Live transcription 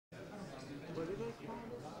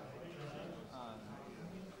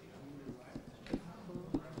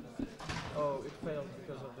Oh, it failed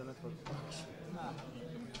because of the network connection.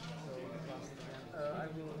 So I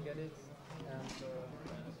will get it, and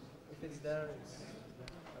if it's there,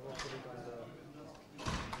 I will put it on the.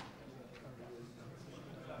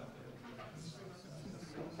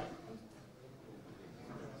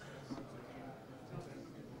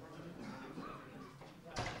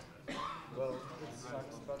 Well, it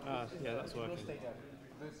sucks, but yeah, that's working. It will stay there.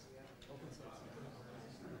 This open source.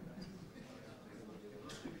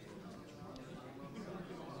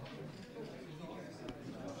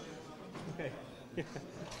 Okay.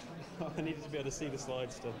 I needed to be able to see the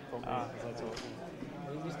slides to prompt me as I talk.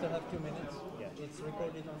 We still have 2 minutes. Yeah. It's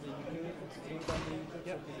recorded on the YouTube. It's streamed on the YouTube.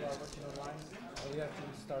 Yep. So people are watching online. We have to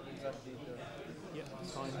start exactly the. Yeah,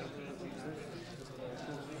 that's fine.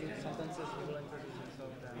 Sentences we will introduce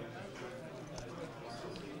yourself then.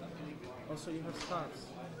 Also, you have stars,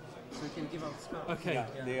 so you can give out stars. Okay. Yeah,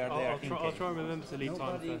 they are there. I'll try and remember to leave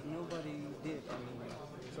time for. Nobody did. I mean,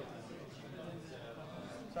 so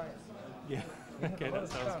try it. Yeah. Okay, that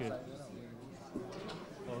sounds good.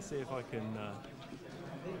 I'll see if I can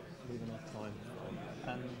leave enough time.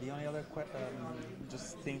 And the only other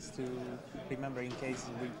just things to remember in case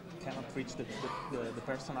we cannot reach the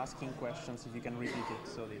person asking questions, if you can repeat it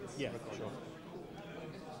so that it's recorded. Sure.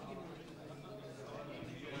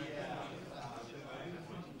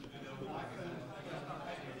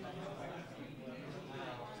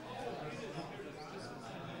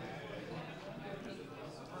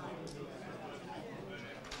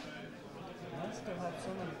 Nice to have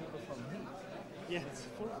so many people from Heat. Yeah. It's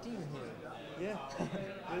 14 here. Yeah,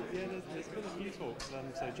 there's been a few talks.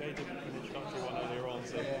 So Jay did an introductory one earlier on,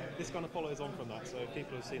 so this kind of follows on from that. So if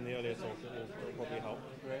people have seen the earlier talk, it will probably help.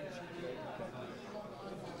 Great. Okay.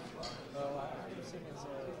 Well, I think it's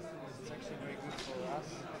actually very good for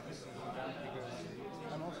us because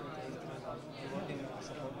I'm also working as a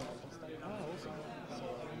support on OpenStack. Oh, awesome. So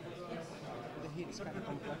the Heat is kind of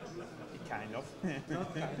complex. Kind of.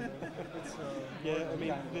 Not kind of. It's, yeah, I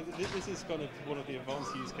mean, this is kind of one of the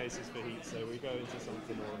advanced use cases for Heat, so we go into some of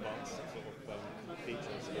the more advanced sort of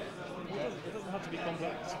features. It doesn't have to be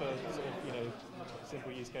complex for sort of,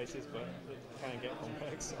 simple use cases, but it can get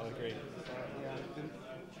complex, I agree. Yeah,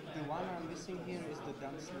 the one I'm missing here is the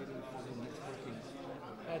Dan Sladen for the networking.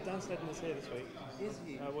 Dan Sladen is here this week. Is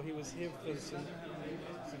he? Well, he was here for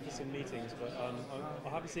some meetings, but I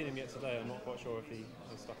haven't seen him yet today. I'm not quite sure if he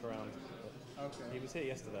has stuck around. Okay. He was here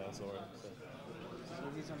yesterday, I saw him. So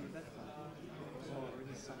he's on the deck or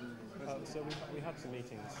he's some. So we had some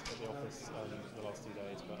meetings at the office the last 2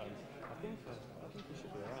 days, but I think he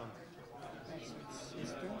should be around.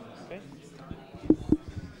 It's good. Okay.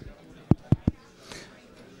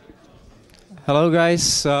 Hello,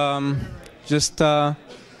 guys.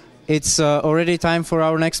 It's already time for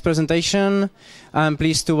our next presentation. I'm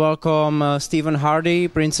pleased to welcome Stephen Hardy,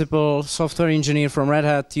 Principal Software Engineer from Red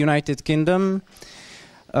Hat, United Kingdom.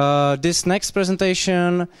 This next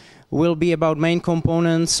presentation will be about main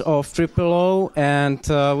components of TripleO, and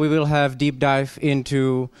we will have deep dive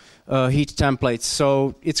into Heat Templates.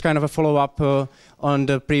 So it's kind of a follow-up on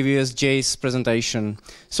the previous Jay's presentation.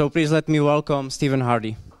 So please let me welcome Stephen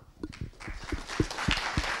Hardy.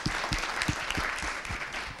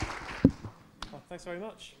 Thanks very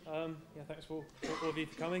much. Thanks for all of you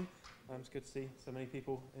for coming. It's good to see so many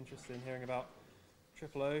people interested in hearing about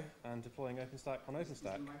TripleO and deploying OpenStack on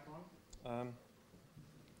OpenStack.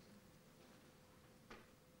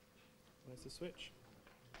 Where's the switch?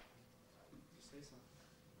 Is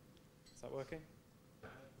that working?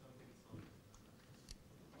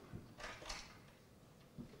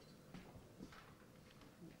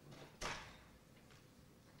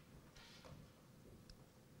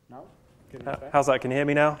 Now? How's that? Can you hear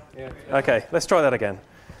me now? Yeah. Okay, let's try that again.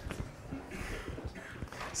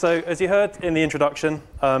 So, as you heard in the introduction,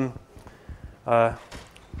 my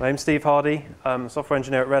name's Steve Hardy. I'm a software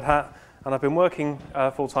engineer at Red Hat, and I've been working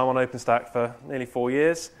full-time on OpenStack for nearly 4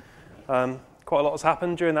 years. Quite a lot has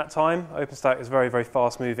happened during that time. OpenStack is a very, very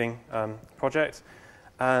fast-moving project,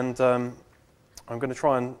 and I'm going to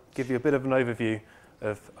try and give you a bit of an overview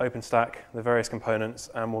of OpenStack, the various components,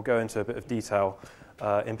 and we'll go into a bit of detail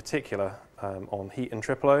in particular on Heat and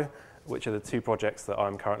TripleO, which are the two projects that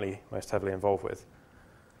I'm currently most heavily involved with.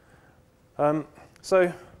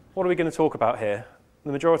 So what are we going to talk about here?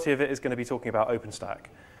 The majority of it is going to be talking about OpenStack.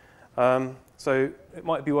 So it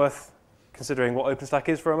might be worth considering what OpenStack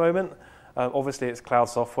is for a moment. Obviously, it's cloud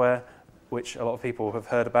software, which a lot of people have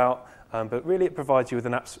heard about, but really it provides you with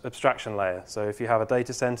an abstraction layer. So if you have a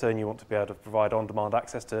data center and you want to be able to provide on-demand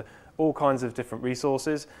access to all kinds of different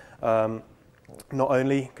resources, not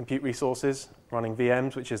only compute resources, running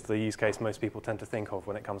VMs, which is the use case most people tend to think of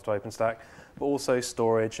when it comes to OpenStack, but also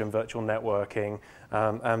storage and virtual networking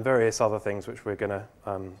and various other things which we're going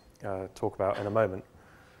to talk about in a moment.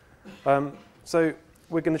 So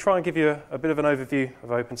we're going to try and give you a bit of an overview of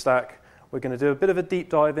OpenStack. We're going to do a bit of a deep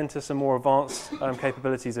dive into some more advanced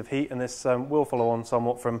capabilities of Heat, and this will follow on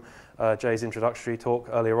somewhat from Jay's introductory talk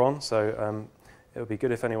earlier on, so it would be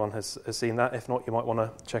good if anyone has seen that. If not, you might want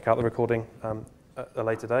to check out the recording at a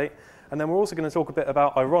later date. And then we're also going to talk a bit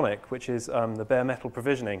about Ironic, which is the bare metal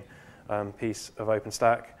provisioning piece of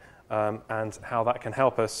OpenStack, and how that can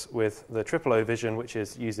help us with the TripleO vision, which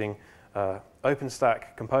is using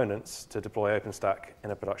OpenStack components to deploy OpenStack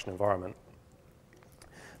in a production environment.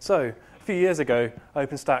 So a few years ago,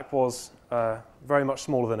 OpenStack was very much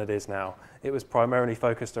smaller than it is now. It was primarily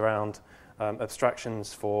focused around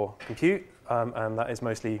abstractions for compute, and that is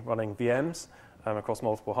mostly running VMs across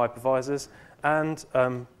multiple hypervisors, and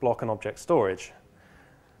block and object storage.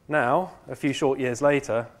 Now, a few short years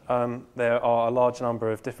later, there are a large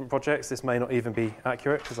number of different projects. This may not even be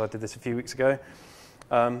accurate because I did this a few weeks ago.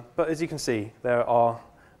 But as you can see, there are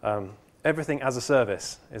everything as a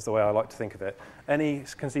service is the way I like to think of it. Any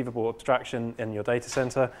conceivable abstraction in your data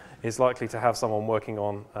center is likely to have someone working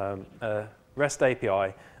on a REST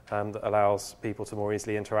API that allows people to more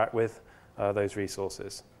easily interact with those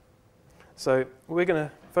resources. So we're going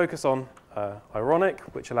to focus on Ironic,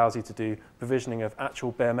 which allows you to do provisioning of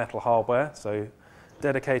actual bare metal hardware, so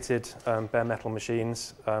dedicated bare metal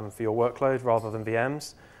machines for your workload rather than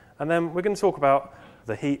VMs. And then we're going to talk about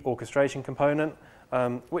the Heat orchestration component,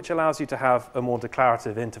 which allows you to have a more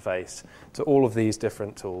declarative interface to all of these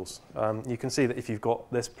different tools. You can see that if you've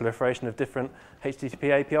got this proliferation of different HTTP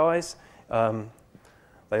APIs,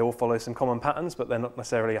 they all follow some common patterns, but they're not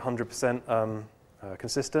necessarily 100%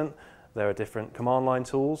 consistent. There are different command line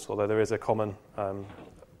tools, although there is a common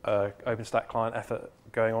OpenStack client effort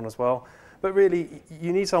going on as well. But really,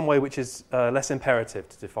 you need some way which is less imperative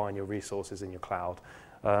to define your resources in your cloud.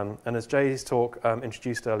 And as Jay's talk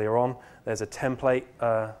introduced earlier on, there's a template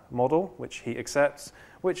model which he accepts,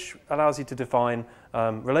 which allows you to define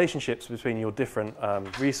relationships between your different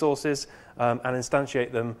resources and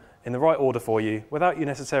instantiate them in the right order for you without you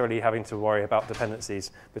necessarily having to worry about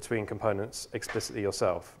dependencies between components explicitly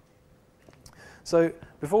yourself. So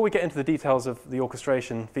before we get into the details of the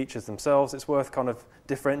orchestration features themselves, it's worth kind of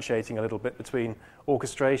differentiating a little bit between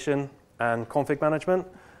orchestration and config management.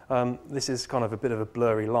 This is kind of a bit of a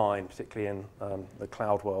blurry line, particularly in the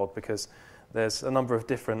cloud world, because there's a number of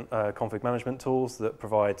different config management tools that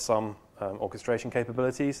provide some orchestration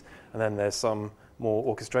capabilities, and then there's some more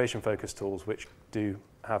orchestration-focused tools which do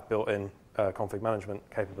have built-in config management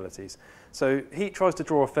capabilities. So Heat tries to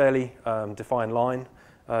draw a fairly defined line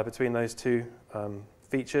between those two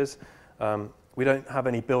features. We don't have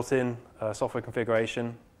any built-in software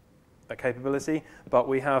configuration capability, but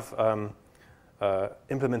we have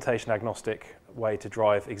implementation agnostic way to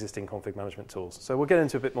drive existing config management tools. So we'll get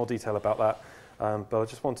into a bit more detail about that, but I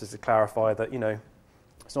just wanted to clarify that,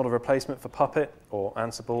 it's not a replacement for Puppet or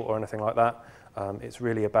Ansible or anything like that. It's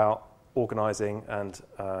really about organizing and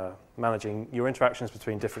managing your interactions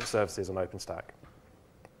between different services on OpenStack.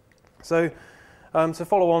 So to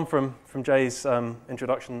follow on from Jay's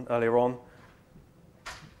introduction earlier on,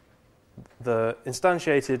 the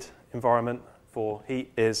instantiated environment for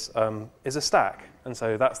Heat is a stack, and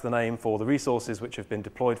so that's the name for the resources which have been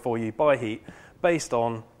deployed for you by Heat based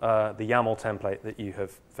on the YAML template that you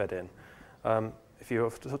have fed in. If you're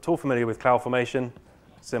at all familiar with CloudFormation,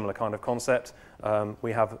 similar kind of concept.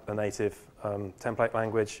 We have a native template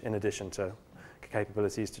language in addition to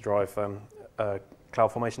capabilities to drive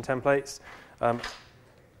CloudFormation templates.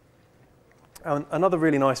 Another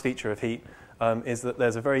really nice feature of Heat is that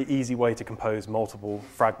there's a very easy way to compose multiple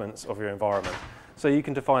fragments of your environment. So you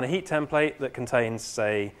can define a Heat template that contains,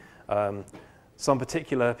 say, some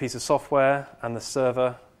particular piece of software and the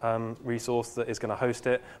server resource that is going to host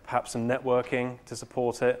it, perhaps some networking to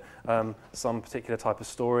support it, some particular type of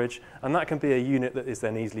storage, and that can be a unit that is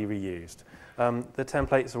then easily reused. The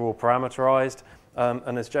templates are all parameterized,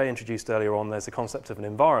 and as Jay introduced earlier on, there's the concept of an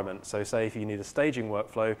environment. So say if you need a staging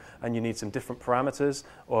workflow and you need some different parameters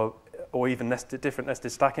or even different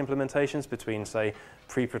nested stack implementations between, say,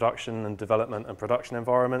 pre-production and development and production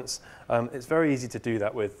environments, it's very easy to do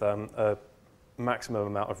that with a maximum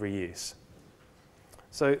amount of reuse.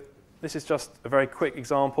 So this is just a very quick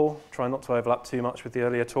example. Try not to overlap too much with the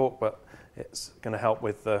earlier talk, but it's going to help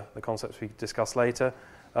with the concepts we discuss later.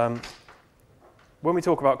 When we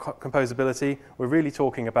talk about composability, we're really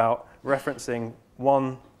talking about referencing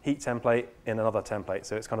one Heat template in another template.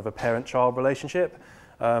 So it's kind of a parent-child relationship.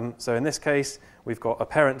 So in this case, we've got a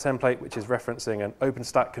parent template which is referencing an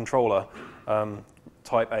OpenStack controller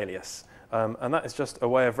type alias. And that is just a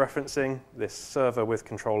way of referencing this server with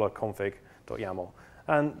controller config.yaml.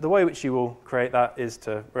 And the way which you will create that is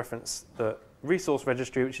to reference the resource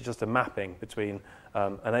registry, which is just a mapping between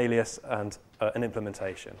an alias and an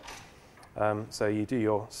implementation. So you do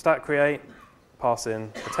your stack create, pass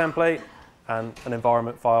in a template and an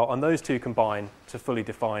environment file, and those two combine to fully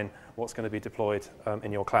define what's going to be deployed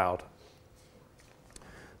in your cloud.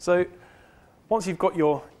 So once you've got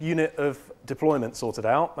your unit of deployment sorted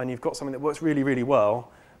out and you've got something that works really, really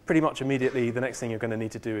well, pretty much immediately the next thing you're going to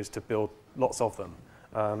need to do is to build lots of them.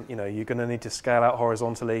 You're going to need to scale out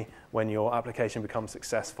horizontally when your application becomes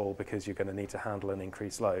successful because you're going to need to handle an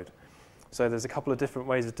increased load. So there's a couple of different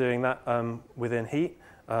ways of doing that within Heat.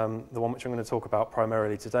 The one which I'm going to talk about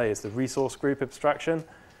primarily today is the resource group abstraction.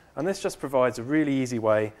 And this just provides a really easy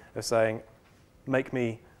way of saying, make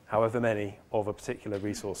me however many of a particular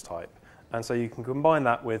resource type. And so you can combine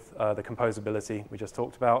that with the composability we just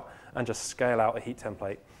talked about and just scale out a Heat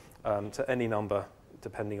template to any number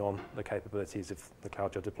depending on the capabilities of the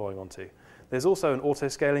cloud you're deploying onto. There's also an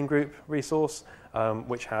auto-scaling group resource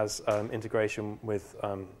which has integration with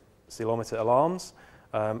ceilometer alarms,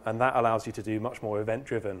 and that allows you to do much more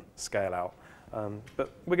event-driven scale-out.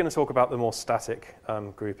 But we're going to talk about the more static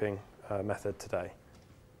grouping method today.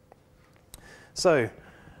 So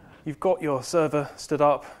you've got your server stood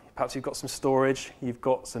up, perhaps you've got some storage, you've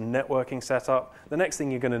got some networking set up. The next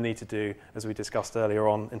thing you're going to need to do, as we discussed earlier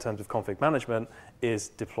on in terms of config management, is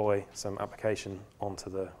deploy some application onto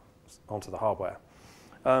the hardware.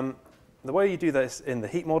 The way you do this in the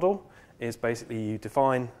Heat model is basically you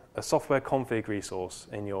define a software config resource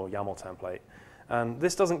in your YAML template. And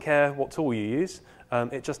this doesn't care what tool you use.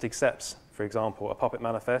 It just accepts, for example, a Puppet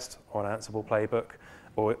manifest or an Ansible playbook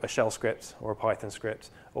or a shell script or a Python script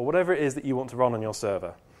or whatever it is that you want to run on your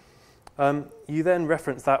server. You then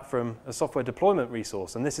reference that from a software deployment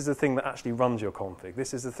resource, and this is the thing that actually runs your config.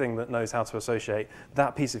 This is the thing that knows how to associate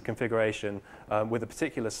that piece of configuration with a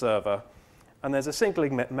particular server. And there's a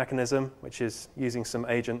syncing mechanism, which is using some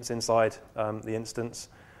agents inside the instance,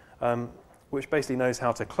 which basically knows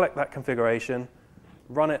how to collect that configuration,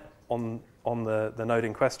 run it on the node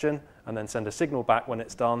in question, and then send a signal back when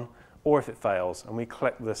it's done, or if it fails. And we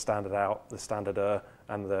collect the standard out, the standard error,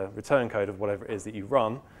 and the return code of whatever it is that you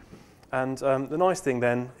run. And the nice thing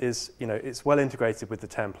then is, it's well integrated with the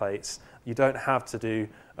templates. You don't have to do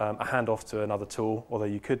a handoff to another tool, although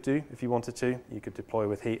you could do if you wanted to. You could deploy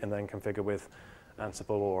with Heat and then configure with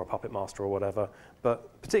Ansible or a Puppet Master or whatever.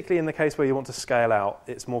 But particularly in the case where you want to scale out,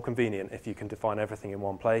 it's more convenient if you can define everything in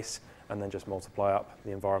one place and then just multiply up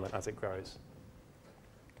the environment as it grows.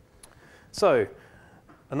 So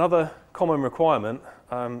another common requirement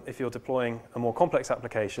if you're deploying a more complex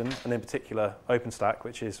application, and in particular OpenStack,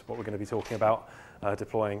 which is what we're going to be talking about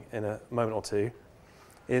deploying in a moment or two,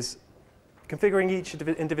 is configuring each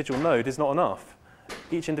individual node is not enough.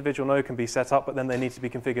 Each individual node can be set up, but then they need to be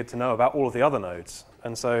configured to know about all of the other nodes.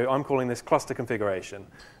 And so I'm calling this cluster configuration,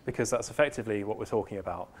 because that's effectively what we're talking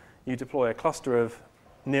about. You deploy a cluster of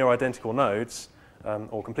near identical nodes,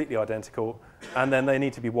 or completely identical, and then they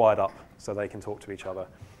need to be wired up so they can talk to each other.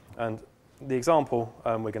 And the example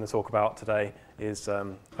we're going to talk about today is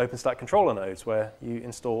OpenStack controller nodes, where you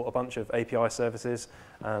install a bunch of API services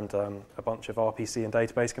and a bunch of RPC and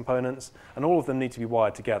database components, and all of them need to be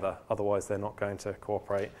wired together, otherwise they're not going to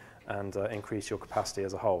cooperate and increase your capacity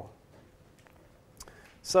as a whole.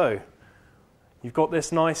 So you've got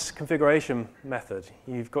this nice configuration method.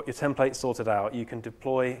 You've got your template sorted out. You can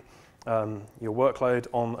deploy your workload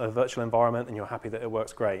on a virtual environment, and you're happy that it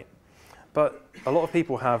works great. But a lot of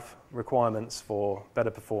people have requirements for better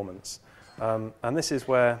performance. And this is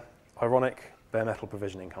where ironic bare metal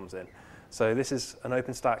provisioning comes in. So this is an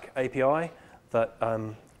OpenStack API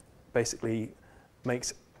that basically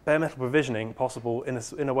makes bare metal provisioning possible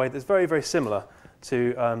in a way that's very, very similar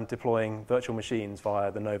to deploying virtual machines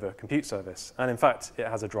via the Nova compute service. And in fact, it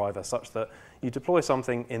has a driver such that you deploy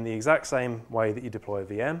something in the exact same way that you deploy a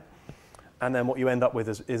VM, and then what you end up with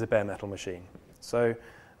is a bare metal machine. So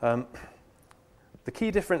the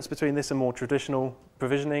key difference between this and more traditional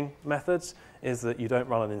provisioning methods is that you don't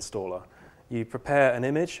run an installer. You prepare an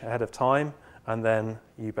image ahead of time, and then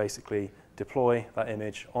you basically deploy that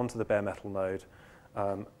image onto the bare metal node,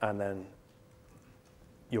 and then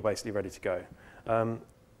you're basically ready to go.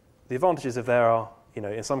 The advantages of there are,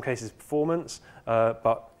 in some cases performance,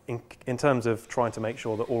 but in terms of trying to make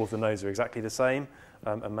sure that all of the nodes are exactly the same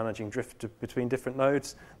and managing drift between different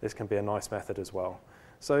nodes, this can be a nice method as well.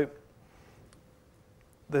 So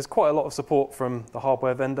there's quite a lot of support from the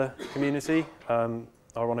hardware vendor community.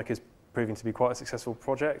 Ironic is proving to be quite a successful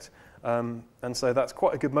project. And so that's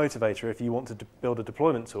quite a good motivator if you want to build a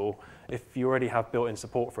deployment tool, if you already have built-in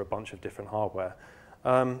support for a bunch of different hardware.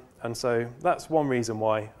 And so that's one reason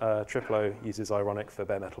why TripleO uses Ironic for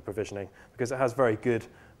bare metal provisioning, because it has very good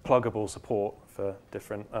pluggable support for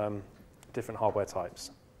different hardware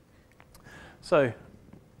types. So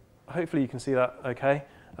hopefully you can see that okay.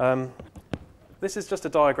 This is just a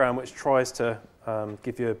diagram which tries to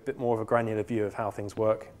give you a bit more of a granular view of how things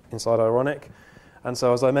work inside Ironic. And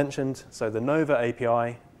so as I mentioned, so the Nova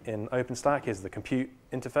API in OpenStack is the compute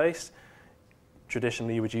interface.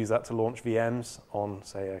 Traditionally, you would use that to launch VMs on,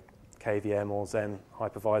 say, a KVM or Xen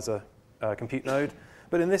hypervisor compute node.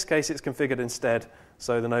 But in this case, it's configured instead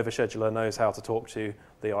so the Nova scheduler knows how to talk to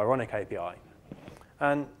the Ironic API.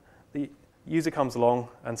 And the user comes along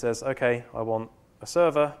and says, OK, I want a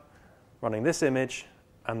server running this image,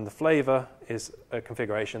 and the flavor is a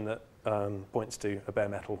configuration that points to a bare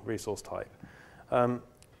metal resource type. And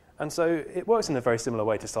so it works in a very similar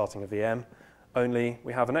way to starting a VM, only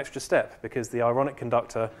we have an extra step because the Ironic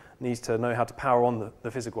conductor needs to know how to power on the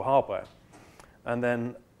physical hardware. And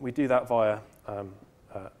then we do that via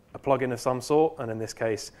a plugin of some sort, and in this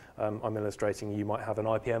case, I'm illustrating you might have an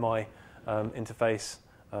IPMI interface.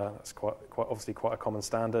 That's quite obviously quite a common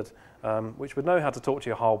standard, which would know how to talk to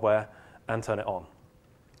your hardware and turn it on,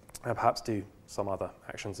 and perhaps do some other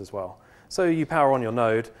actions as well. So you power on your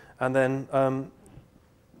node, and then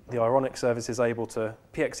the Ironic service is able to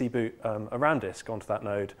PXE boot a RAM disk onto that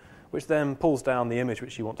node, which then pulls down the image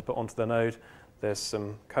which you want to put onto the node. There's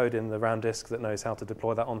some code in the RAM disk that knows how to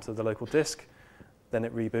deploy that onto the local disk. Then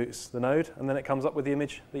it reboots the node, and then it comes up with the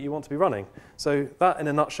image that you want to be running. So that, in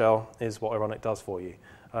a nutshell, is what Ironic does for you.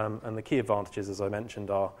 And the key advantages, as I mentioned,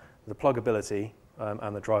 are the pluggability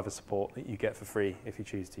and the driver support that you get for free if you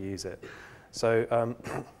choose to use it. So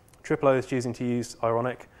TripleO is choosing to use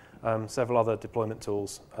Ironic. Several other deployment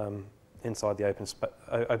tools inside the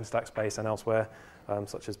OpenStack space and elsewhere,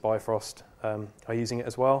 such as Bifrost, are using it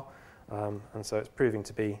as well. And so it's proving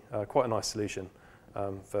to be quite a nice solution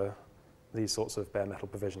for these sorts of bare metal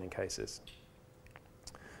provisioning cases.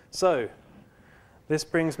 So this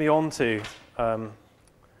brings me on to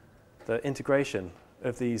the integration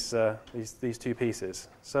of these two pieces.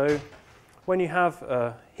 So when you have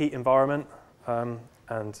a heat environment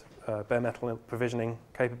and bare metal provisioning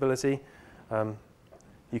capability,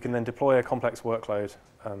 you can then deploy a complex workload.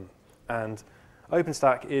 And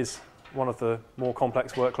OpenStack is one of the more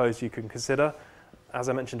complex workloads you can consider. As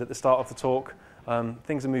I mentioned at the start of the talk,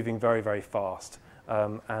 things are moving very, very fast.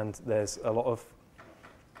 And there's a lot of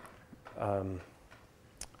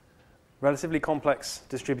relatively complex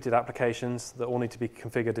distributed applications that all need to be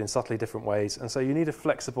configured in subtly different ways. And so you need a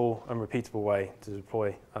flexible and repeatable way to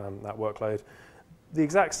deploy that workload. The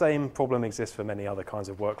exact same problem exists for many other kinds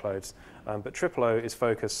of workloads, but TripleO is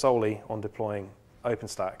focused solely on deploying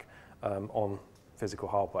OpenStack on physical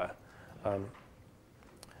hardware.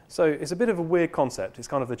 So it's a bit of a weird concept. It's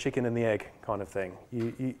kind of the chicken and the egg kind of thing.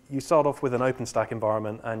 You start off with an OpenStack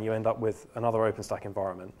environment and you end up with another OpenStack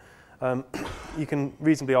environment. You can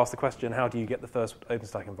reasonably ask the question, how do you get the first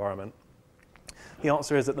OpenStack environment? The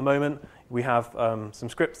answer is, at the moment, we have some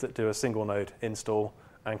scripts that do a single node install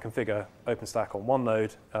and configure OpenStack on one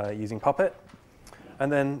node using Puppet.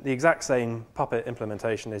 And then the exact same Puppet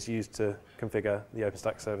implementation is used to configure the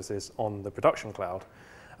OpenStack services on the production cloud.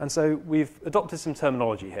 And so we've adopted some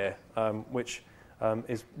terminology here, which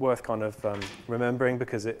is worth kind of remembering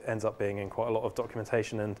because it ends up being in quite a lot of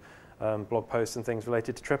documentation and blog posts and things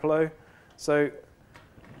related to TripleO. So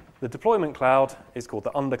the deployment cloud is called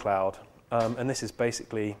the undercloud, and this is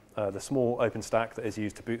basically the small OpenStack that is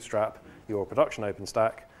used to bootstrap your production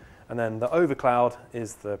OpenStack. And then the overcloud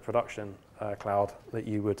is the production cloud that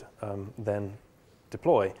you would then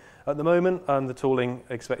deploy. At the moment, the tooling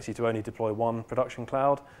expects you to only deploy one production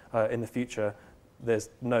cloud. In the future, there's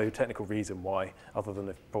no technical reason why, other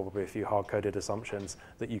than probably a few hard-coded assumptions,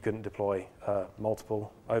 that you couldn't deploy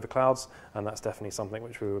multiple overclouds, and that's definitely something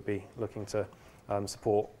which we would be looking to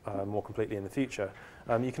support more completely in the future.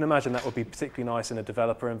 You can imagine that would be particularly nice in a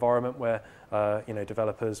developer environment where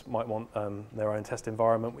developers might want their own test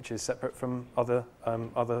environment, which is separate from other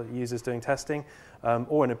users doing testing,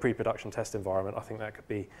 or in a pre-production test environment. I think that could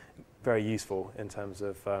be very useful in terms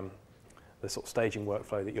of the sort of staging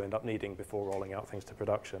workflow that you end up needing before rolling out things to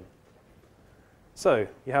production. So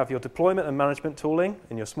you have your deployment and management tooling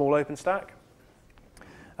in your small OpenStack,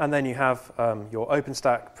 and then you have your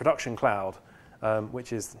OpenStack production cloud,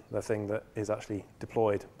 which is the thing that is actually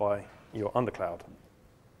deployed by your undercloud.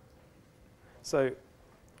 So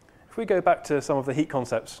if we go back to some of the heat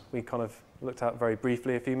concepts we kind of looked at very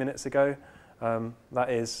briefly a few minutes ago, That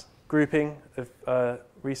is grouping of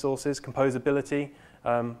resources, composability,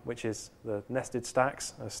 which is the nested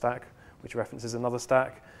stacks, a stack which references another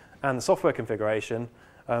stack, and the software configuration.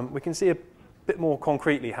 We can see a bit more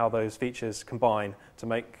concretely how those features combine to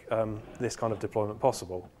make this kind of deployment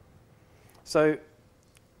possible. So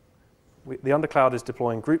the undercloud is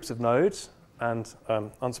deploying groups of nodes, and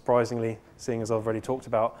unsurprisingly, seeing as I've already talked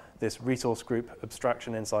about this resource group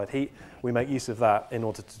abstraction inside Heat, we make use of that in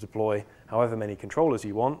order to deploy however many controllers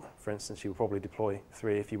you want. For instance, you'll probably deploy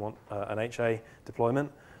 3 if you want an HA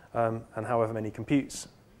deployment, and however many computes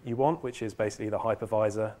you want, which is basically the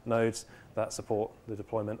hypervisor nodes that support the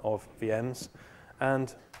deployment of VMs.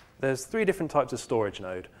 And there's 3 different types of storage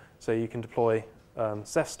node. So you can deploy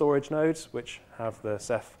Ceph storage nodes, which have the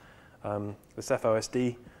Ceph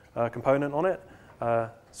OSD component on it,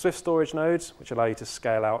 Swift storage nodes, which allow you to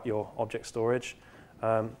scale out your object storage,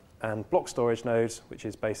 and block storage nodes, which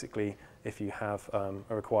is basically if you have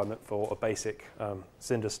a requirement for a basic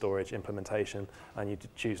Cinder storage implementation and you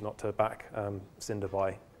choose not to back Cinder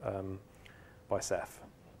by Ceph.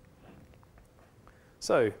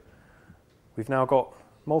 So we've now got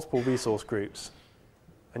multiple resource groups,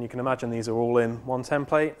 and you can imagine these are all in one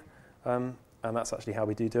template, and that's actually how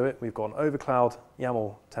we do it. We've got an overcloud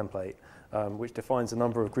YAML template, which defines a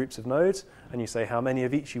number of groups of nodes, and you say how many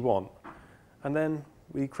of each you want. And then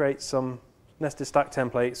we create some nested stack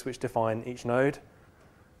templates which define each node.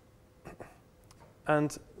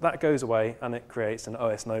 And that goes away, and it creates an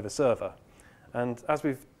OS Nova server. And as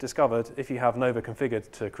we've discovered, if you have Nova configured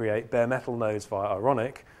to create bare metal nodes via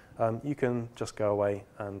Ironic, you can just go away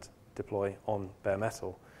and deploy on bare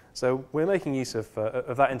metal. So we're making use of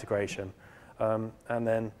that integration. And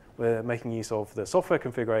then we're making use of the software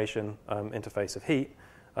configuration interface of Heat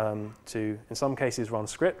to, in some cases, run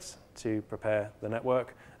scripts to prepare the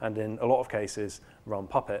network, and in a lot of cases, run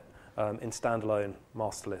Puppet in standalone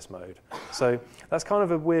masterless mode. So that's kind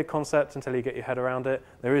of a weird concept until you get your head around it.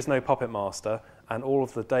 There is no Puppet master, and all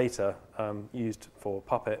of the data used for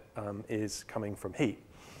Puppet is coming from Heat.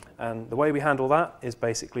 And the way we handle that is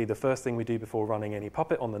basically the first thing we do before running any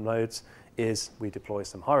Puppet on the nodes is we deploy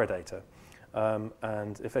some Hierodata.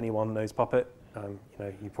 And if anyone knows Puppet,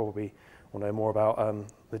 you probably will know more about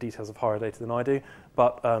the details of Hierodata than I do.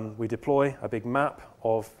 But we deploy a big map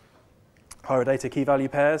of Hierodata key value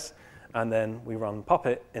pairs, and then we run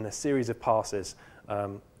Puppet in a series of passes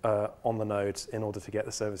on the nodes in order to get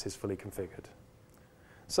the services fully configured.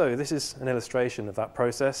 So this is an illustration of that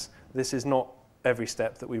process. This is not every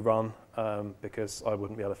step that we run because I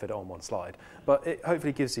wouldn't be able to fit it on one slide. But it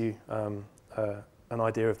hopefully gives you an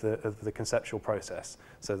idea of the conceptual process.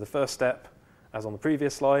 So the first step, as on the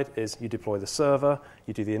previous slide, is you deploy the server,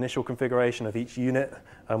 you do the initial configuration of each unit,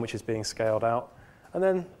 which is being scaled out. And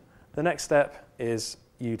then the next step is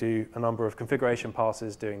you do a number of configuration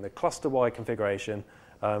passes doing the cluster-wide configuration,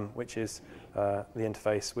 which is the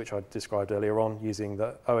interface which I described earlier on using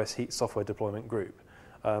the OS Heat software deployment group.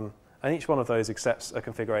 And each one of those accepts a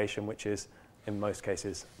configuration which is, in most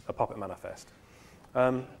cases, a Puppet manifest.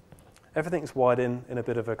 Everything's wired in a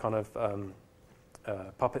bit of a kind of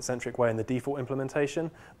Puppet-centric way in the default implementation,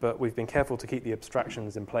 but we've been careful to keep the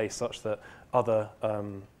abstractions in place such that other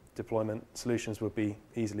deployment solutions would be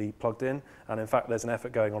easily plugged in. And in fact, there's an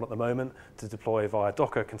effort going on at the moment to deploy via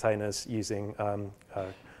Docker containers using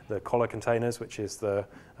the Collar containers, which is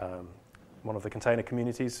one of the container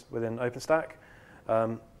communities within OpenStack.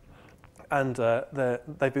 And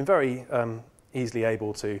they've been very easily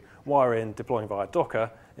able to wire in deploying via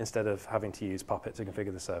Docker instead of having to use Puppet to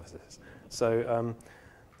configure the services. So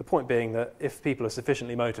the point being that if people are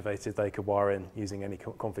sufficiently motivated, they could wire in using any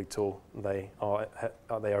config tool they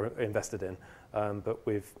are invested in. But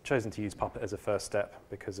we've chosen to use Puppet as a first step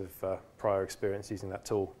because of prior experience using that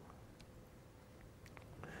tool.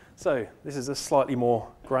 So this is a slightly more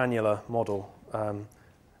granular model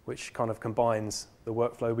which kind of combines the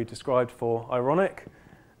workflow we described for Ironic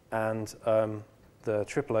and the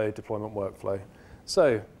TripleO deployment workflow.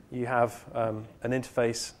 So you have an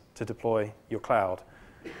interface to deploy your cloud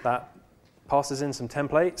that passes in some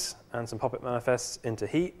templates and some Puppet manifests into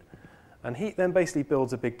Heat, and Heat then basically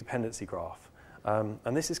builds a big dependency graph.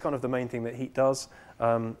 And this is kind of the main thing that Heat does.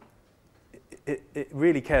 It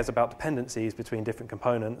really cares about dependencies between different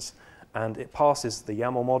components, and it passes the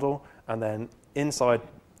YAML model, and then inside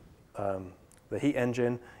the Heat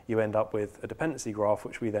engine, you end up with a dependency graph,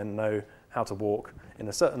 which we then know how to walk in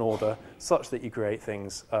a certain order, such that you create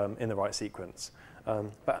things in the right sequence.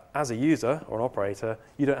 But as a user or an operator,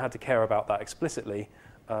 you don't have to care about that explicitly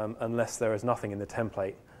unless there is nothing in the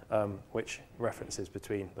template which references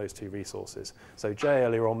between those two resources. So Jay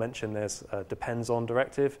earlier on mentioned there's a depends on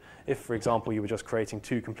directive. If, for example, you were just creating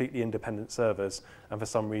two completely independent servers and for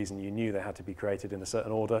some reason you knew they had to be created in a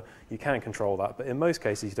certain order, you can control that. But in most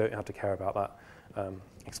cases, you don't have to care about that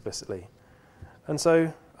explicitly. And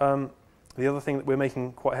so the other thing that we're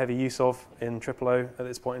making quite heavy use of in TripleO at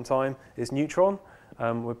this point in time is Neutron.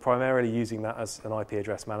 We're primarily using that as an IP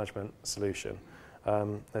address management solution.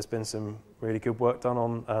 There's been some really good work done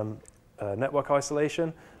on network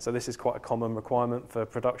isolation. So this is quite a common requirement for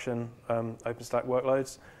production OpenStack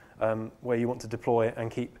workloads, where you want to deploy and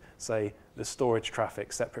keep, say, the storage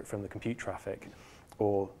traffic separate from the compute traffic,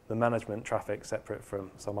 or the management traffic separate from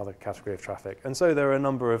some other category of traffic. And so there are a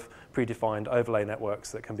number of predefined overlay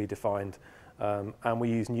networks that can be defined, and we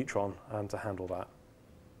use Neutron to handle that.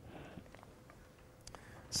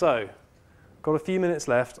 So, got a few minutes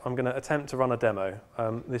left. I'm going to attempt to run a demo.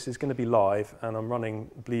 This is going to be live, and I'm running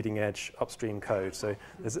bleeding edge upstream code, so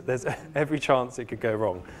there's every chance it could go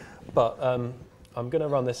wrong. But I'm going to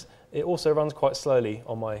run this. It also runs quite slowly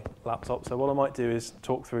on my laptop, so what I might do is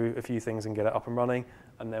talk through a few things and get it up and running,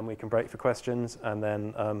 and then we can break for questions, and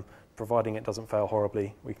then providing it doesn't fail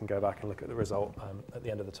horribly, we can go back and look at the result at the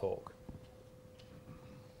end of the talk.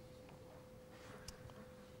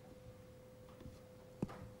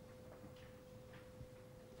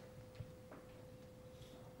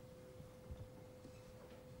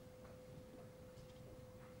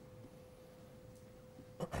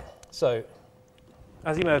 So,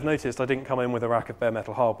 as you may have noticed, I didn't come in with a rack of bare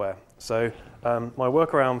metal hardware. So my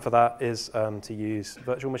workaround for that is to use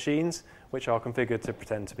virtual machines, which are configured to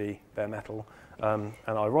pretend to be bare metal. And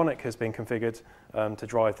Ironic has been configured to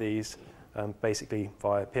drive these basically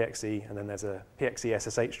via PXE, and then there's a PXE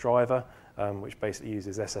SSH driver, which basically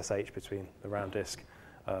uses SSH between the round disk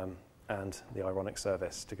and the Ironic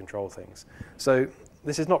service to control things. So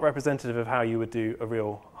this is not representative of how you would do a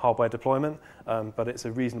real hardware deployment, but it's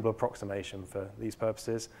a reasonable approximation for these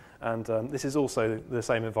purposes. And this is also the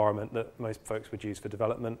same environment that most folks would use for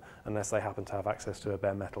development, unless they happen to have access to a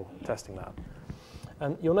bare metal testing lab.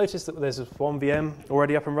 And you'll notice that there's one VM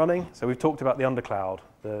already up and running. So we've talked about the undercloud,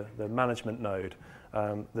 the management node,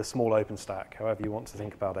 the small OpenStack, however you want to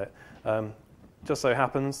think about it. Just so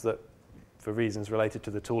happens that for reasons related to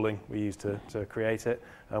the tooling we use to create it,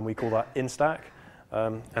 we call that instack.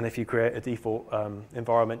 And if you create a default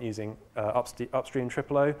environment using upstream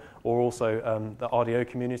TripleO, or also the RDO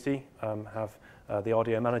community have the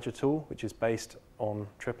RDO Manager tool, which is based on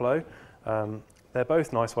TripleO. They're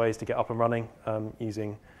both nice ways to get up and running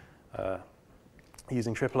using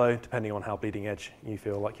TripleO, depending on how bleeding edge you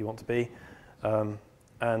feel like you want to be.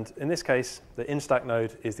 And in this case, the instack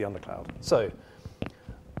node is the undercloud. So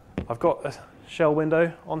I've got a shell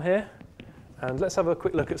window on here. And let's have a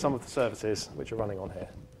quick look at some of the services which are running on here.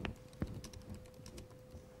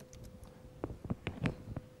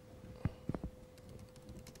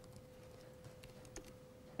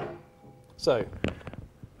 So,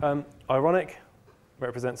 Ironic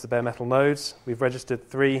represents the bare metal nodes. We've registered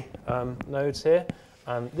 3 nodes here.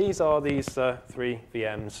 And these are these 3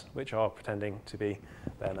 VMs which are pretending to be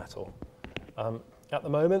bare metal. At the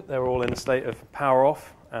moment, they're all in a state of power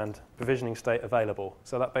off and provisioning state available.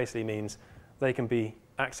 So that basically means they can be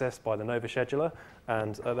accessed by the Nova scheduler,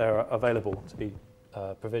 and they're available to be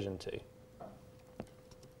provisioned to.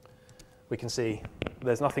 We can see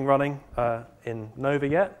there's nothing running in Nova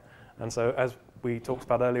yet, and so as we talked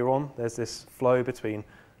about earlier on, there's this flow between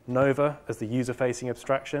Nova as the user-facing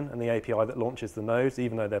abstraction and the API that launches the nodes,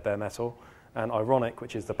 even though they're bare metal, and Ironic,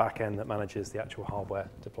 which is the back-end that manages the actual hardware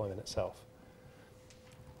deployment itself.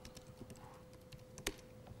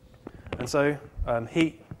 And so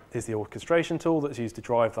Heat is the orchestration tool that's used to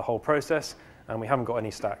drive the whole process, and we haven't got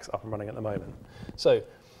any stacks up and running at the moment. So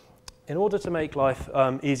in order to make life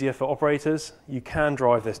easier for operators, you can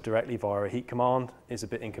drive this directly via a Heat command. It's a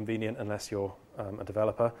bit inconvenient unless you're a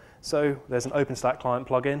developer. So there's an OpenStack client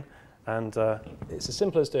plugin, and it's as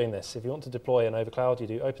simple as doing this. If you want to deploy an overcloud, you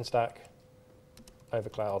do OpenStack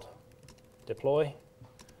overcloud deploy,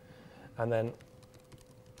 and then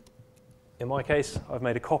in my case, I've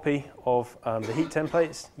made a copy of the Heat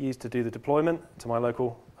templates used to do the deployment to my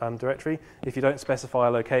local directory. If you don't specify a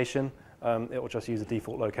location, it will just use a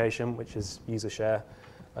default location, which is user share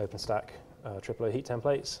OpenStack TripleO Heat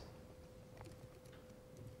templates.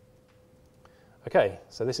 OK,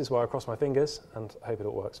 so this is where I cross my fingers and hope it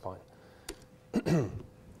all works fine.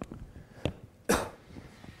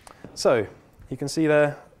 So you can see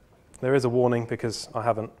there is a warning because I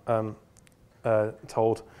haven't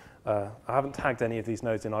I haven't tagged any of these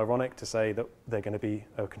nodes in Ironic to say that they're going to be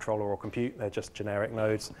a controller or compute. They're just generic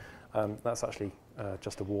nodes. That's actually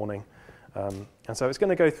just a warning. And so it's going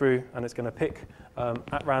to go through and it's going to pick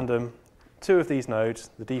at random 2 of these nodes.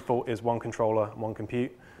 The default is 1 controller and 1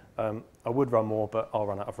 compute. I would run more, but I'll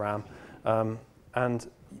run out of RAM. And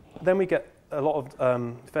then we get a lot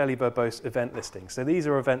of fairly verbose event listings. So these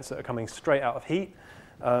are events that are coming straight out of Heat,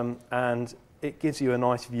 and it gives you a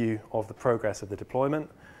nice view of the progress of the deployment.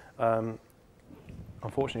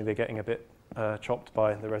 Unfortunately, they're getting a bit chopped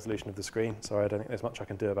by the resolution of the screen. Sorry, I don't think there's much I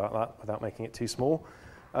can do about that without making it too small.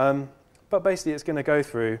 But basically, it's going to go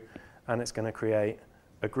through and it's going to create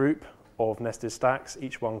a group of nested stacks.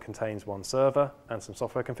 Each one contains 1 server and some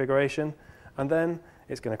software configuration. And then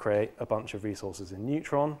it's going to create a bunch of resources in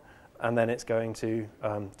Neutron. And then it's going to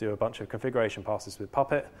do a bunch of configuration passes with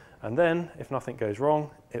Puppet. And then, if nothing goes wrong,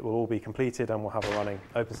 it will all be completed and we'll have a running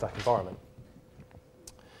OpenStack environment.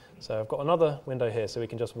 So I've got another window here so we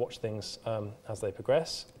can just watch things as they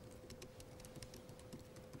progress.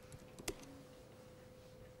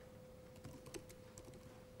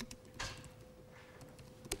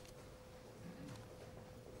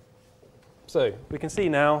 So we can see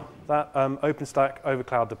now that OpenStack over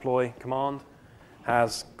cloud deploy command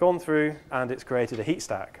has gone through and it's created a heat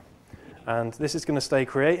stack. And this is going to stay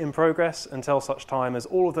create in progress until such time as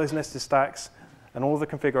all of those nested stacks and all of the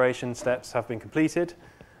configuration steps have been completed.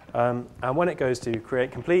 And when it goes to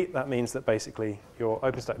create complete, that means that basically your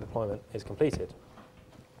OpenStack deployment is completed.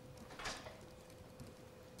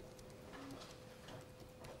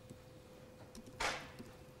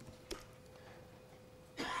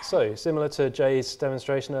 So similar to Jay's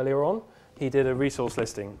demonstration earlier on, he did a resource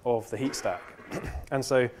listing of the heat stack. And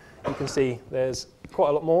so you can see there's quite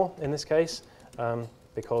a lot more in this case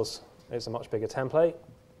because it's a much bigger template.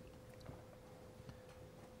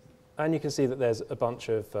 And you can see that there's a bunch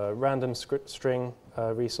of random script string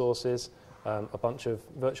resources, a bunch of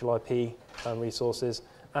virtual IP resources,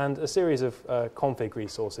 and a series of config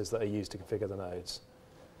resources that are used to configure the nodes.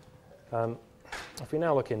 If we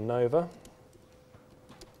now look in Nova,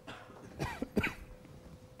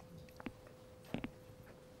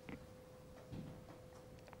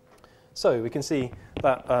 so we can see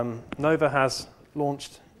that Nova has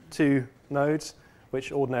launched 2 nodes,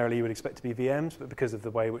 which ordinarily you would expect to be VMs, but because of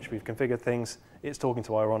the way which we've configured things, it's talking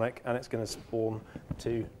to Ironic, and it's going to spawn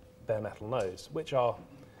 2 bare metal nodes, which are,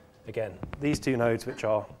 again, these 2 nodes which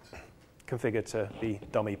are configured to be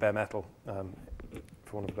dummy bare metal, for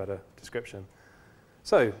want of a better description.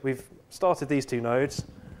 So we've started these 2 nodes.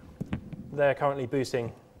 They're currently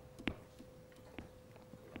booting.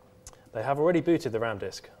 They have already booted the RAM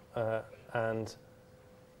disk and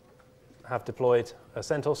have deployed a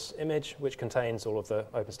CentOS image which contains all of the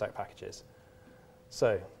OpenStack packages.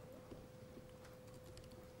 So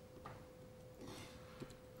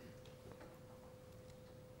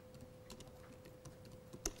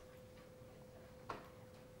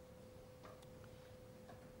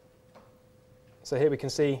here we can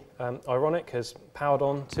see Ironic has powered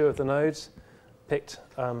on 2 of the nodes picked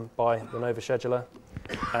by the Nova scheduler,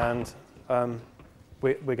 and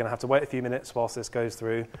we're going to have to wait a few minutes whilst this goes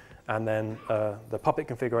through, and then the Puppet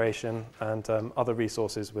configuration and other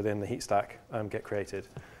resources within the heat stack get created.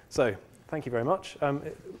 So thank you very much.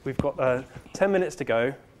 We've got 10 minutes to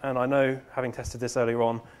go, and I know, having tested this earlier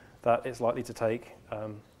on, that it's likely to take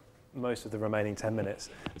most of the remaining 10 minutes.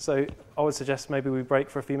 So I would suggest maybe we break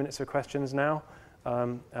for a few minutes for questions now,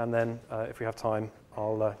 and then if we have time,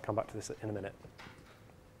 I'll come back to this in a minute.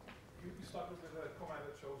 You started with a command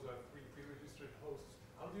that shows 3 pre-registered hosts.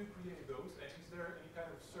 How do you create those? And is there any kind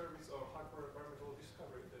of service or hardware environmental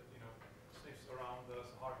discovery that sniffs around the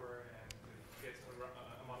hardware and gets an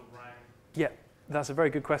amount of RAM? Yeah, that's a very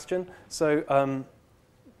good question. So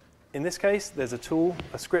in this case, there's a tool,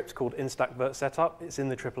 a script called instack-vert-setup. It's in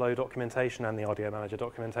the TripleO documentation and the RDO Manager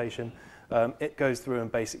documentation. It goes through and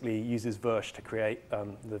basically uses Versh to create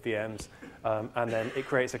the VMs. And then it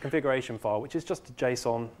creates a configuration file, which is just a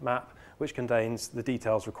JSON map, which contains the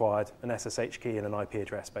details required, an SSH key and an IP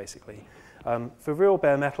address, basically. For real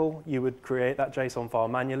bare metal, you would create that JSON file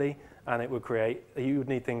manually, and it would create, you would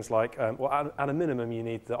need things like, well, at a minimum, you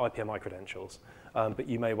need the IPMI credentials. But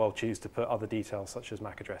you may well choose to put other details such as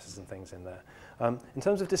MAC addresses and things in there. In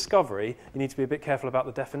terms of discovery, you need to be a bit careful about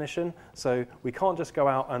the definition. So we can't just go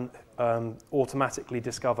out and automatically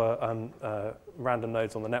discover random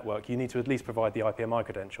nodes on the network. You need to at least provide the IPMI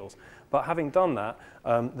credentials. But having done that,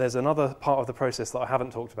 there's another part of the process that I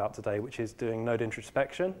haven't talked about today, which is doing node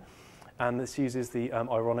introspection. And this uses the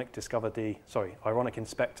Ironic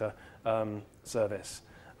Inspector service.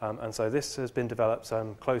 And so this has been developed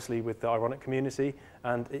closely with the Ironic community,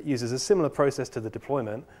 and it uses a similar process to the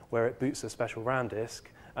deployment, where it boots a special RAM disk,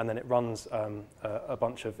 and then it runs a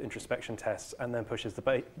bunch of introspection tests and then pushes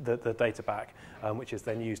the data back, which is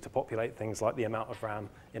then used to populate things like the amount of RAM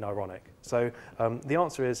in Ironic. So the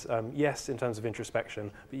answer is yes in terms of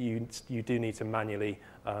introspection, but you do need to manually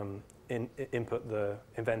input the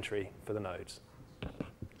inventory for the nodes.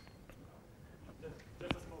 Just a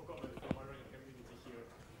small comment from our community here.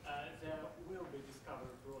 There will be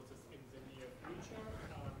discovery process in the near future.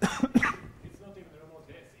 It's not even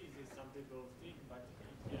remotely as easy as some people think, but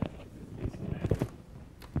yeah,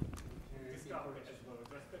 discovery as well.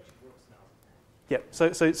 Introspection works now. Yeah.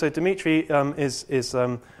 So Dimitri is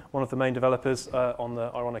one of the main developers on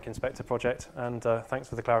the Ironic Inspector project, and thanks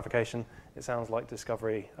for the clarification. It sounds like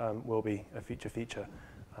discovery will be a future feature,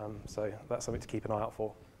 so that's something to keep an eye out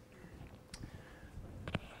for.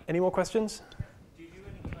 Any more questions? Do you do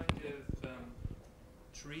any kind of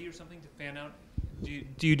tree or something to fan out?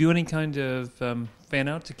 Do you do any kind of fan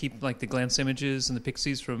out to keep like the glance images and the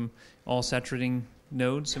pixies from all saturating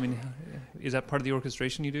nodes? I mean, is that part of the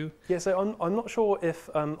orchestration you do? Yeah, so I'm not sure if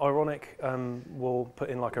Ironic will put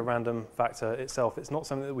in like a random factor itself. It's not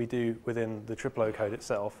something that we do within the TripleO code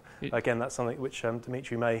itself. Again, that's something which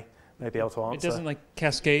Dimitri may be able to answer. It doesn't like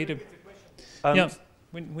cascade? Yeah.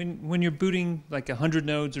 When you're booting like 100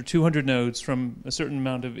 nodes or 200 nodes from a certain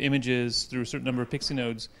amount of images through a certain number of pixie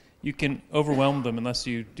nodes, you can overwhelm them unless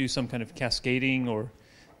you do some kind of cascading, or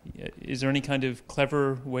is there any kind of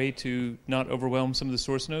clever way to not overwhelm some of the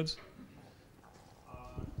source nodes?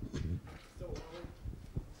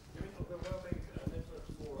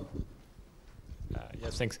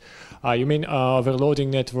 Yes, thanks. You mean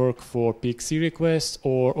overloading network for PXE requests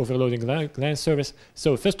or overloading glance service?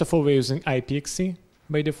 So first of all, we're using iPXE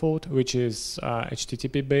by default, which is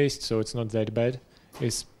HTTP based, so it's not that bad.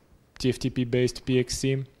 It's TFTP based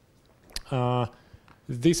PXE.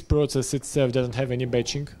 This process itself doesn't have any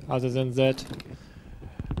batching other than that.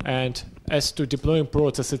 And as to deploying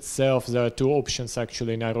process itself, there are two options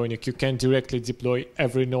actually in Ironic. You can directly deploy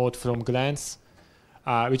every node from glance,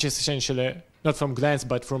 which is essentially not from glance,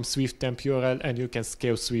 but from Swift temp URL, and you can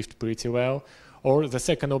scale Swift pretty well. Or the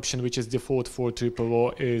second option, which is default for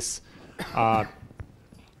TripleO, is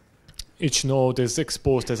each node is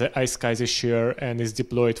exposed as an iSCSI share and is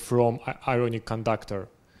deployed from Ironic conductor.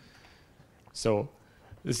 So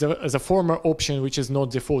the former option, which is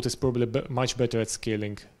not default, is probably much better at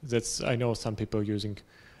scaling. That's I know some people using.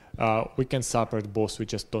 We can support both, we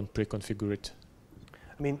just don't pre-configure it.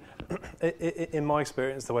 I mean, in my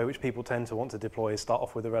experience, the way which people tend to want to deploy is start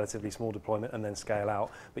off with a relatively small deployment and then scale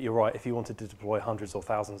out. But you're right, if you wanted to deploy hundreds or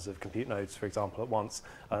thousands of compute nodes, for example, at once,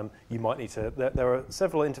 you might need to. There are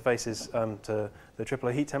several interfaces to the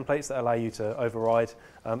TripleO Heat Templates that allow you to override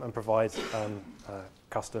and provide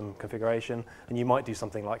custom configuration. And you might do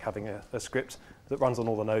something like having a script that runs on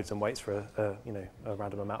all the nodes and waits for a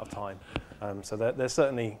random amount of time. So there's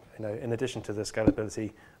certainly, in addition to the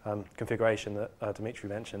scalability configuration that Dimitri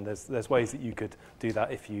mentioned, there's ways that you could do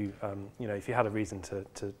that if you if you had a reason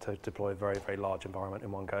to deploy a very, very large environment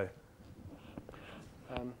in one go.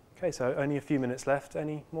 Okay, so only a few minutes left.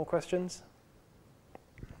 Any more questions?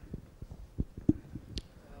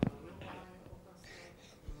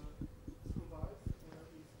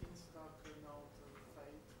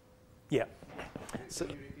 Yeah. So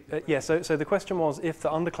the question was, if the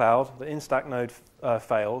undercloud, the in-stack node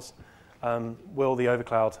fails, will the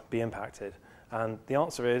overcloud be impacted? And the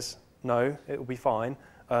answer is no, it will be fine.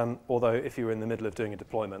 Although if you were in the middle of doing a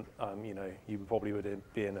deployment, you probably would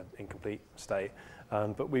be in an incomplete state.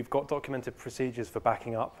 But we've got documented procedures for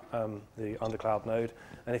backing up the undercloud node.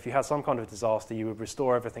 And if you had some kind of disaster, you would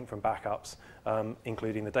restore everything from backups,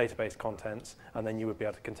 including the database contents, and then you would be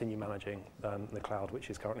able to continue managing the cloud, which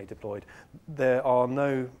is currently deployed. There are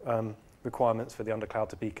no requirements for the undercloud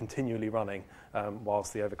to be continually running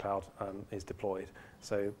whilst the overcloud is deployed.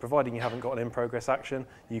 So providing you haven't got an in-progress action,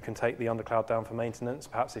 you can take the undercloud down for maintenance.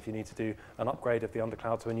 Perhaps if you need to do an upgrade of the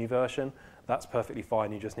undercloud to a new version, that's perfectly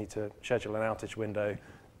fine. You just need to schedule an outage window,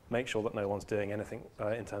 make sure that no one's doing anything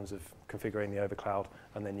in terms of configuring the overcloud,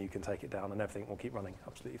 and then you can take it down and everything will keep running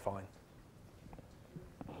absolutely fine.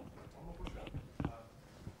 One more question.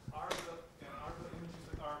 Are the images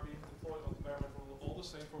that are being deployed on baremetal all the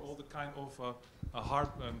same for all the kind of hard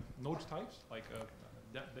node types, like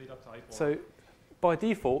data type? Or So by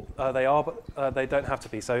default, they are, but they don't have to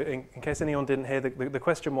be. So in case anyone didn't hear, the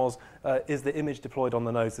question was, is the image deployed on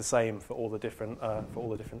the nodes the same for all the different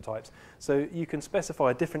types? So you can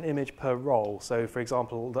specify a different image per role. So for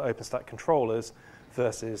example, the OpenStack controllers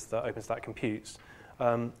versus the OpenStack computes.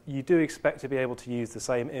 you do expect to be able to use the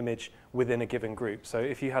same image within a given group. So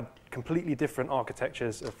if you had completely different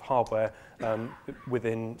architectures of hardware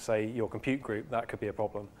within, say, your compute group, that could be a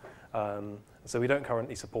problem. So we don't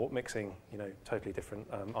currently support mixing, totally different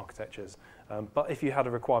architectures. But if you had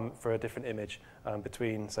a requirement for a different image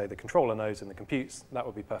between, say, the controller nodes and the computes, that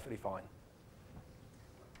would be perfectly fine.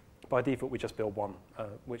 By default, we just build one,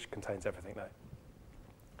 which contains everything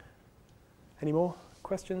though. Any more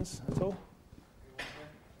questions at all?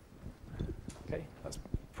 Okay, that's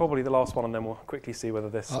probably the last one, and then we'll quickly see whether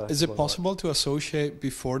this... is it possible to associate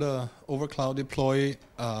before the overcloud deploy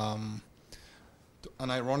an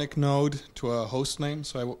ironic node to a host name?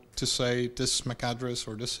 So to say this MAC address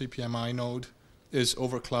or this CPMI node is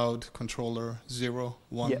overcloud controller 0,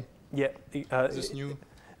 1? Yeah. Is this new?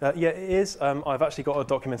 Yeah, it is. I've actually got a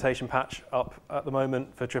documentation patch up at the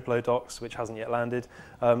moment for TripleO docs, which hasn't yet landed.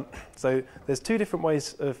 So there's two different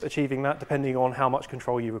ways of achieving that, depending on how much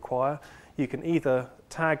control you require. You can either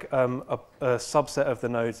tag a subset of the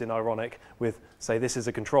nodes in ironic with, say, this is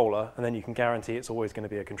a controller, and then you can guarantee it's always going to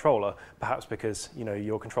be a controller, perhaps because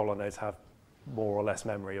your controller nodes have more or less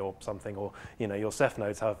memory or something, or your Ceph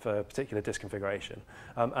nodes have a particular disk configuration.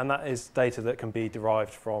 And that is data that can be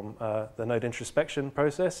derived from the node introspection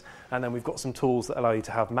process. And then we've got some tools that allow you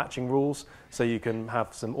to have matching rules, so you can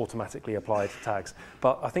have some automatically applied tags.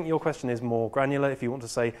 But I think your question is more granular. If you want to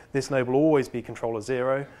say this node will always be controller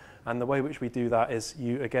 0, and the way which we do that is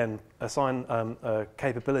you, again, assign a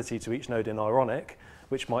capability to each node in ironic,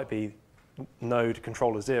 which might be node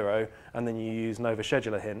controller 0, and then you use Nova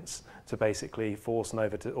scheduler hints to basically force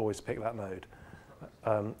Nova to always pick that node.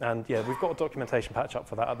 And yeah, we've got a documentation patch up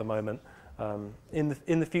for that at the moment. In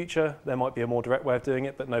the future, there might be a more direct way of doing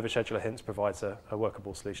it, but Nova scheduler hints provides a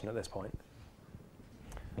workable solution at this point.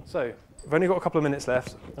 So I've only got a couple of minutes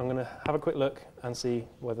left. I'm going to have a quick look and see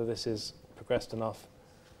whether this is progressed enough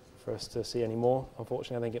for us to see any more.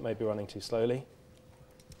 Unfortunately, I think it may be running too slowly.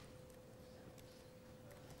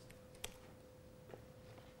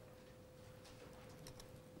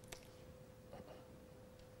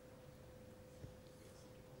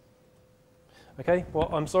 Okay, well,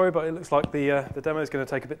 I'm sorry, but it looks like the demo is going to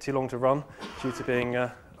take a bit too long to run due to being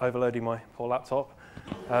overloading my poor laptop.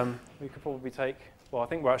 We could probably take, well, I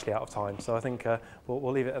think we're actually out of time, so I think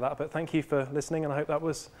we'll leave it at that. But thank you for listening, and I hope that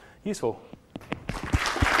was useful.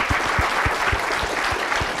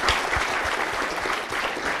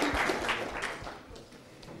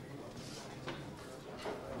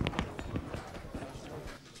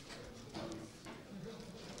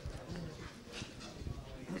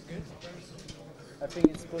 I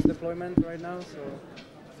think it's post-deployment right now, so...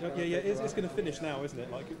 Yeah, it's going to finish now, isn't it?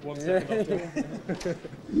 Like 1 second after.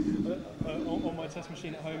 On my test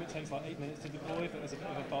machine at home, it takes like 8 minutes to deploy, but it's a bit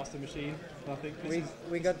of a faster machine. And I think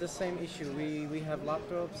we got the same issue. We have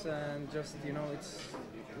laptops, and just it's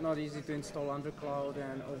not easy to install undercloud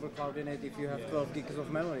and overcloud in it if you have 12 gigs of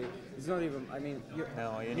memory. It's not even. I mean,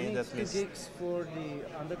 you need 2 gigs for the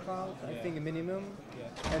undercloud, I think minimum,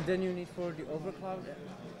 and then you need for the overcloud.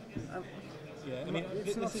 Yeah, I mean,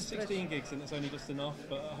 this is 16 gigs and it's only just enough,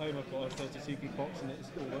 but at home I've got a 32 gig box and it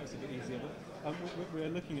still works a bit easier. But we're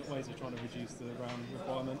looking at ways of trying to reduce the RAM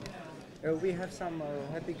requirement. We have some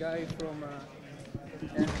happy guy from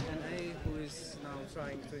NA who is now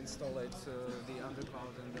trying to install it, the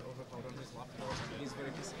undercloud and the overcloud on his laptop, and he's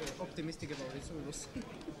very optimistic about it, so we'll see.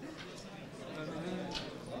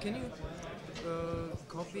 Can you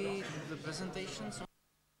copy the presentations?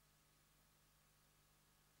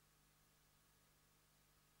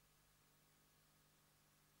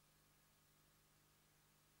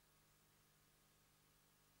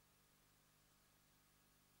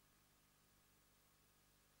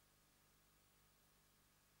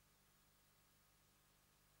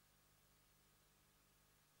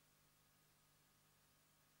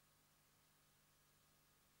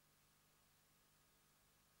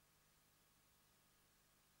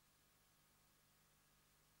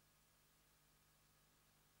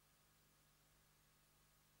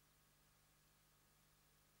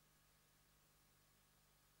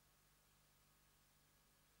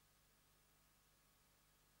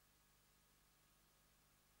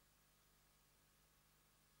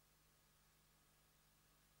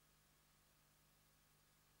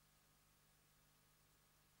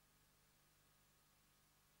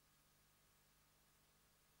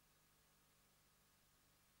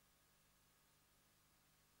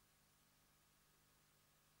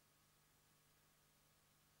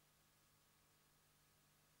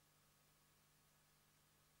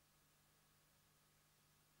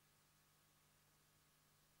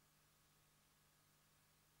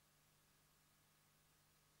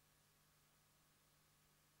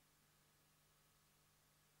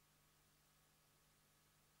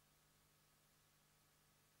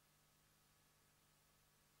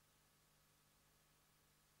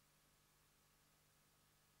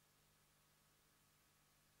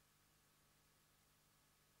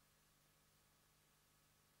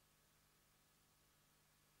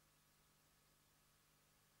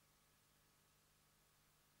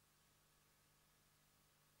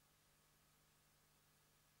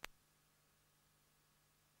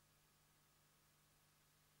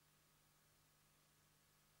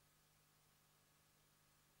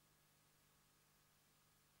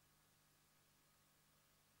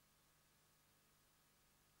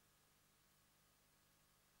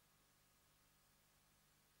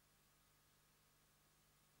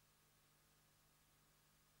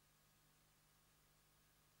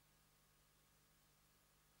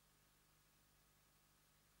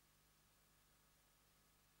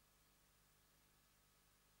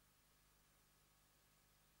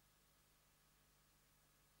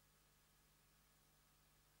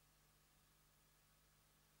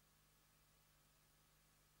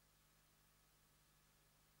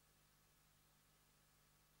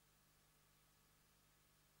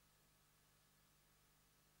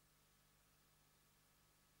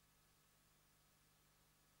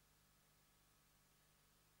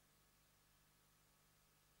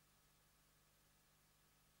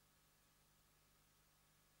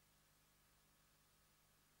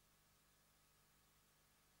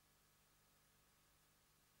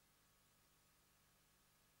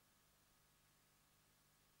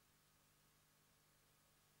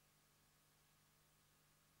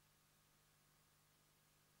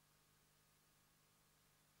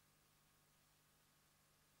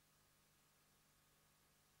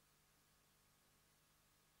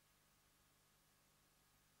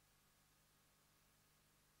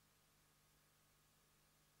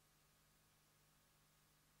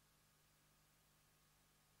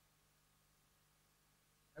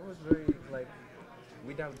 was very like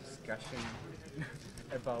without discussion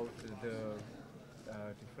about the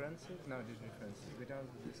differences. No, the differences. Without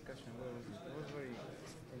discussion, it was very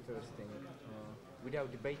interesting.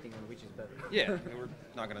 Without debating on which is better. Yeah, we're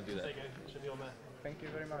not going to do that. Should be on there. Thank you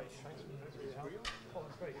very much. Thanks for your help. Oh,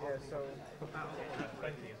 that's great. Yeah. So.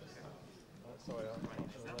 Thank you. Sorry, I'm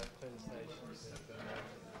on the presentation.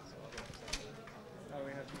 Oh,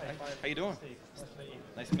 we have How you doing?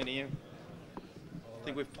 Nice meeting you. I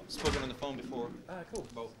think we've spoken on the phone before. Ah, cool.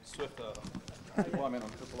 About Swift deployment on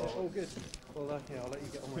TripleO. Oh, good. Well, yeah, I'll let you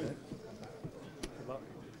get on with it. Good luck.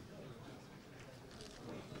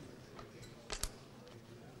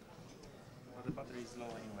 Well, the battery is low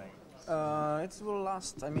anyway. It will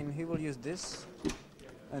last. I mean, he will use this,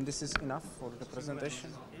 and this is enough for the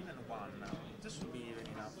presentation. Even one. This should be even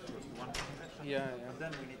enough for one presentation. Yeah. But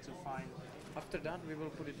then we need to find. After that, we will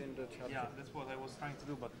put it in the chat. Yeah, that's what I was trying to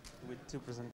do, but with two